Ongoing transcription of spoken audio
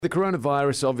The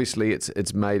coronavirus, obviously,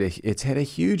 it's had a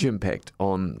huge impact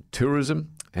on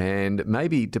tourism and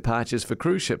maybe departures for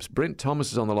cruise ships. Brent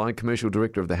Thomas is on the line, Commercial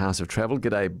Director of the House of Travel.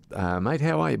 G'day, mate.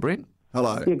 How are you, Brent?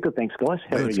 Hello. Yeah, good, thanks, guys.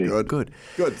 How are you? Good.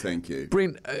 Good, thank you.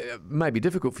 Brent, may be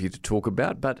difficult for you to talk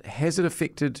about, but has it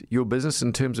affected your business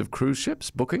in terms of cruise ships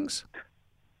bookings?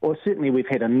 Well, certainly we've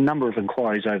had a number of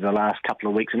inquiries over the last couple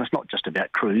of weeks, and it's not just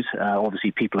about cruise.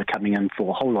 Obviously, people are coming in for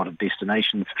a whole lot of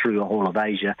destinations through the whole of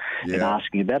Asia and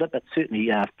asking about it. But certainly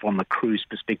from a cruise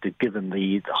perspective, given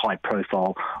the high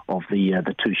profile of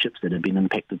the two ships that have been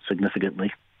impacted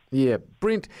significantly. Yeah.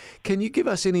 Brent, can you give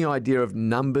us any idea of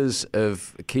numbers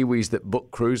of Kiwis that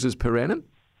book cruises per annum?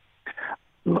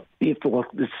 Look, well,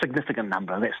 a significant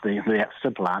number. That's the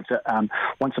simple answer.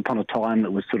 Once upon a time,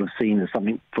 it was sort of seen as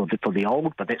something for the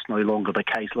old, but that's no longer the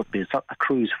case. Look, there's a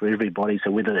cruise for everybody,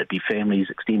 so whether it be families,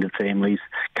 extended families,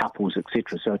 couples,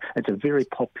 etc. So it's a very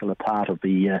popular part of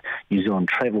the New Zealand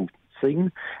travel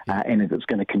scene, and it's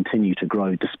going to continue to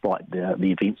grow despite the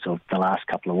events of the last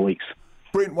couple of weeks.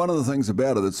 Brent, one of the things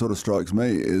about it that sort of strikes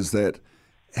me is that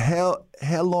how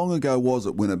long ago was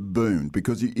it when it boomed?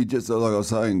 Because you just, like I was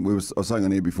saying, I was saying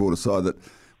on here before to Si that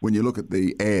when you look at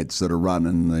the ads that are run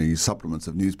in the supplements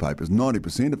of newspapers,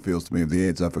 90% it feels to me of the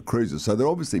ads are for cruises. So they're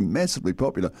obviously massively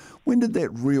popular. When did that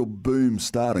real boom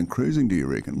start in cruising, do you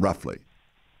reckon, roughly?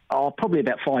 Oh, probably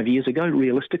about 5 years ago,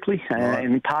 realistically. Right.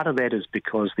 And part of that is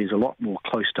because there's a lot more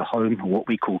close to home, what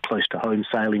we call close to home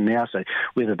sailing now. So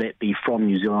whether that be from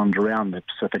New Zealand around the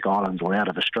Pacific Islands or out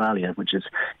of Australia, which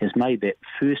has made that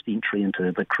first entry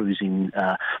into the cruising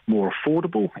more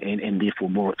affordable and therefore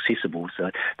more accessible.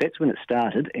 So that's when it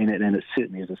started, and it's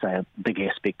certainly, as I say, a big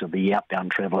aspect of the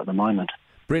outbound travel at the moment.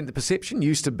 Brent, the perception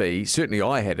used to be, certainly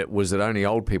I had it, was that only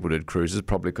old people did cruises,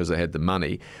 probably because they had the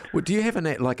money. Well, do you have an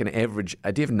average?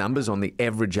 Do you have numbers on the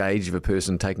average age of a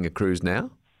person taking a cruise now?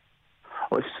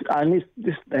 Well,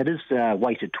 that is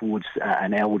weighted towards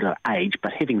an elder age,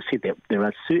 but having said that, there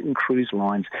are certain cruise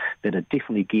lines that are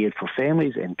definitely geared for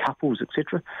families and couples,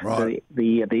 etc. Right. So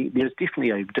there's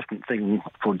definitely a different thing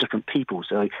for different people.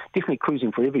 So definitely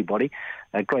cruising for everybody.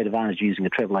 A great advantage using a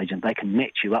travel agent, they can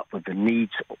match you up with the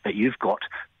needs that you've got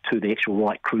to the actual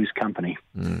right cruise company.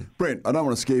 Brent, I don't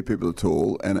want to scare people at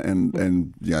all, and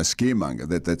scaremonger,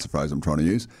 that's the phrase I'm trying to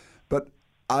use, but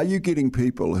are you getting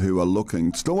people who are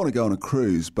looking, still want to go on a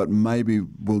cruise, but maybe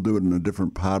will do it in a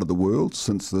different part of the world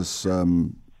since this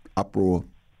uproar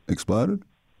exploded?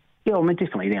 Yeah, I mean,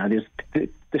 definitely. There's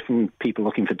different people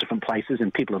looking for different places,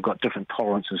 and people have got different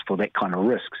tolerances for that kind of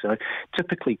risk. So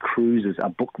typically cruises are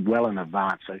booked well in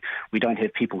advance. So we don't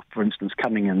have people, for instance,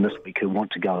 coming in this week who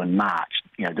want to go in March,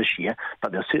 this year,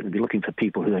 but they'll certainly be looking for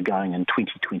people who are going in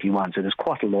 2021. So there's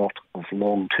quite a lot of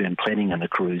long-term planning in a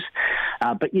cruise.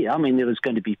 But yeah, I mean, there is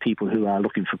going to be people who are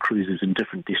looking for cruises in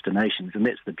different destinations, and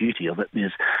that's the beauty of it.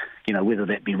 There's, whether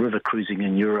that be river cruising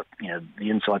in Europe, the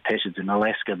Inside Passage in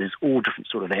Alaska, there's all different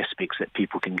sort of aspects that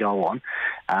people can go on.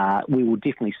 We will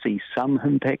definitely see some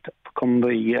impact from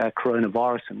the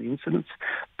coronavirus and the incidents,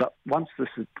 but once this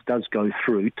does go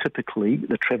through, typically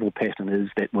the travel pattern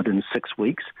is that within 6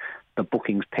 weeks, the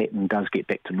bookings pattern does get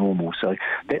back to normal. So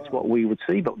that's what we would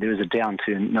see, but there is a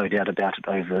downturn, no doubt about it,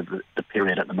 over the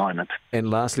period at the moment. And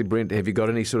lastly, Brent, have you got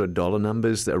any sort of dollar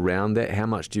numbers around that? How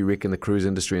much do you reckon the cruise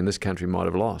industry in this country might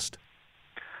have lost?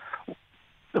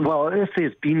 Well, if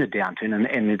there's been a downturn,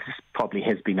 and it probably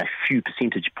has been a few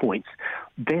percentage points,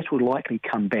 that will likely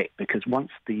come back because once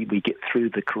we get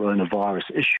through the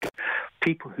coronavirus issue,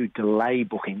 people who delay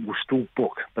booking will still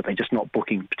book, but they're just not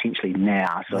booking potentially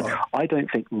now. So Right. I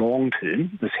don't think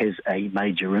long-term this has a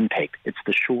major impact. It's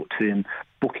the short-term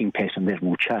booking pattern that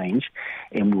will change,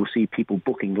 and we'll see people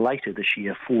booking later this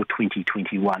year for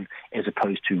 2021 as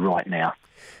opposed to right now.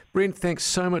 Brent, thanks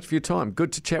so much for your time.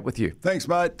 Good to chat with you. Thanks,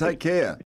 mate. Take care.